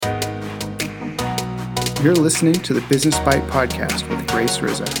You're listening to the Business Bite Podcast with Grace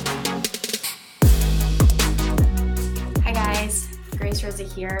Rizza. Hi guys, Grace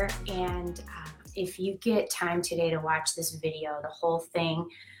Rizza here, and if you get time today to watch this video, the whole thing,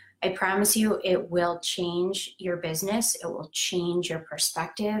 I promise you it will change your business, it will change your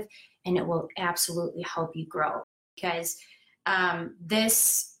perspective, and it will absolutely help you grow. Because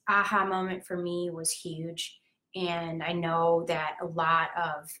this aha moment for me was huge, and I know that a lot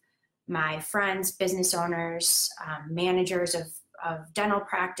of my friends, business owners, managers of dental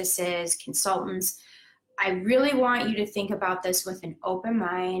practices, consultants, I really want you to think about this with an open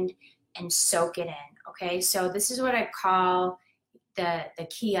mind and soak it in, okay? So this is what I call the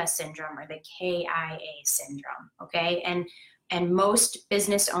KIA syndrome, or the KIA syndrome, okay? And most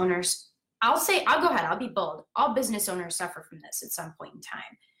business owners, I'll go ahead, I'll be bold. All business owners suffer from this at some point in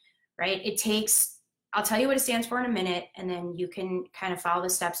time, right? I'll tell you what it stands for in a minute, and then you can kind of follow the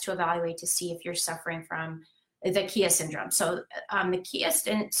steps to evaluate to see if you're suffering from the KIA syndrome. So the KIA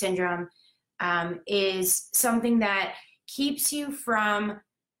syndrome is something that keeps you from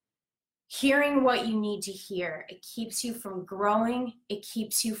hearing what you need to hear. It keeps you from growing. It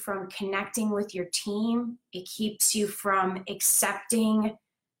keeps you from connecting with your team. It keeps you from accepting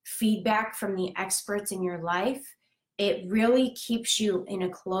feedback from the experts in your life. It really keeps you in a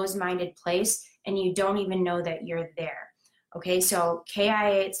closed-minded place, and you don't even know that you're there. Okay, so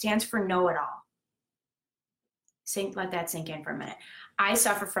KIA, it stands for know-it-all. Let that sink in for a minute. I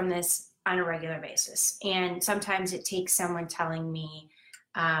suffer from this on a regular basis, and sometimes it takes someone telling me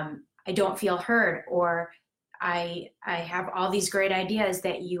I don't feel heard, or I have all these great ideas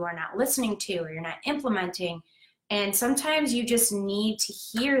that you are not listening to or you're not implementing. And sometimes you just need to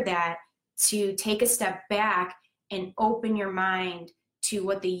hear that to take a step back and open your mind to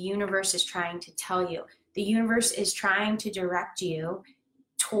what the universe is trying to tell you. The universe is trying to direct you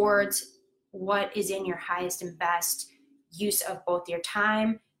towards what is in your highest and best use of both your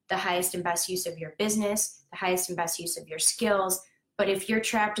time, the highest and best use of your business, the highest and best use of your skills. But if you're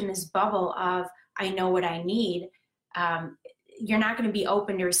trapped in this bubble of, I know what I need, you're not going to be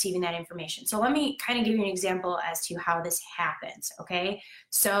open to receiving that information. So let me kind of give you an example as to how this happens, okay?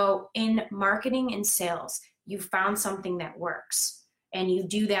 So in marketing and sales, you found something that works, and you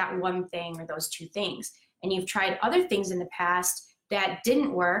do that one thing or those two things, and you've tried other things in the past that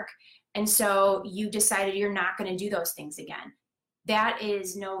didn't work, and so you decided you're not going to do those things again. That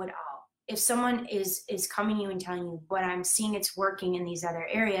is know-it-all. If someone is coming to you and telling you, but I'm seeing it's working in these other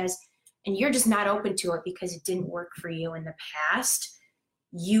areas, and you're just not open to it because it didn't work for you in the past,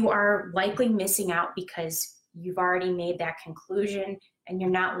 you are likely missing out because you've already made that conclusion, and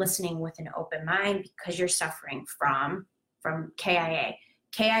you're not listening with an open mind because you're suffering from KIA.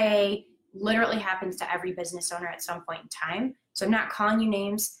 KIA literally happens to every business owner at some point in time. So I'm not calling you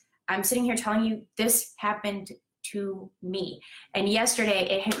names. I'm sitting here telling you this happened to me. And yesterday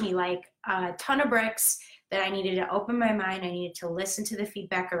it hit me like a ton of bricks that I needed to open my mind. I needed to listen to the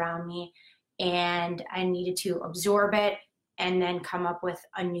feedback around me, and I needed to absorb it and then come up with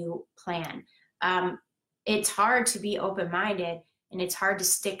a new plan. It's hard to be open-minded, and it's hard to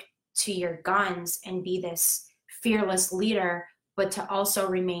stick to your guns and be this fearless leader, but to also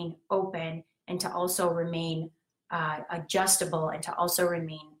remain open, and to also remain adjustable, and to also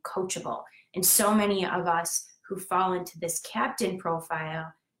remain coachable. And so many of us who fall into this captain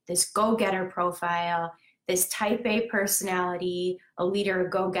profile, this go-getter profile, this type A personality, a leader, a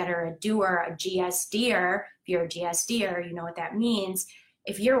go-getter, a doer, a GSDer. If you're a GSDer, you know what that means.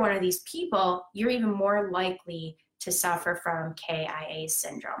 If you're one of these people, you're even more likely to suffer from KIA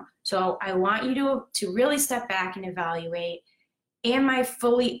syndrome. So I want you to really step back and evaluate, am I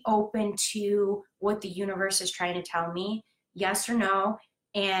fully open to what the universe is trying to tell me? Yes or no?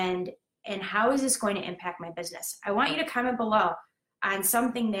 And how is this going to impact my business? I want you to comment below on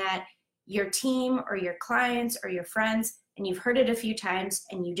something that your team or your clients or your friends, and you've heard it a few times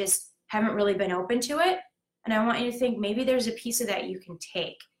and you just haven't really been open to it. And I want you to think, maybe there's a piece of that you can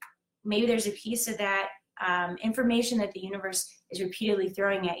take. Maybe there's a piece of that information that the universe is repeatedly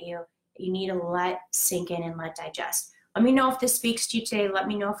throwing at you that you need to let sink in and let digest. Let me know if this speaks to you today. Let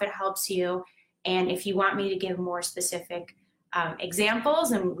me know if it helps you. And if you want me to give more specific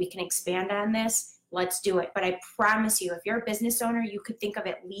examples and we can expand on this, let's do it. But I promise you, if you're a business owner, you could think of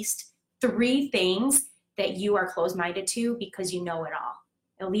at least 3 things that you are closed-minded to because you know it all.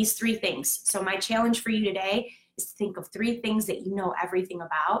 At least 3 things. So my challenge for you today is to think of 3 things that you know everything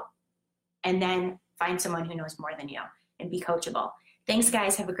about, and then find someone who knows more than you and be coachable. Thanks,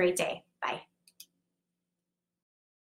 guys. Have a great day. Bye.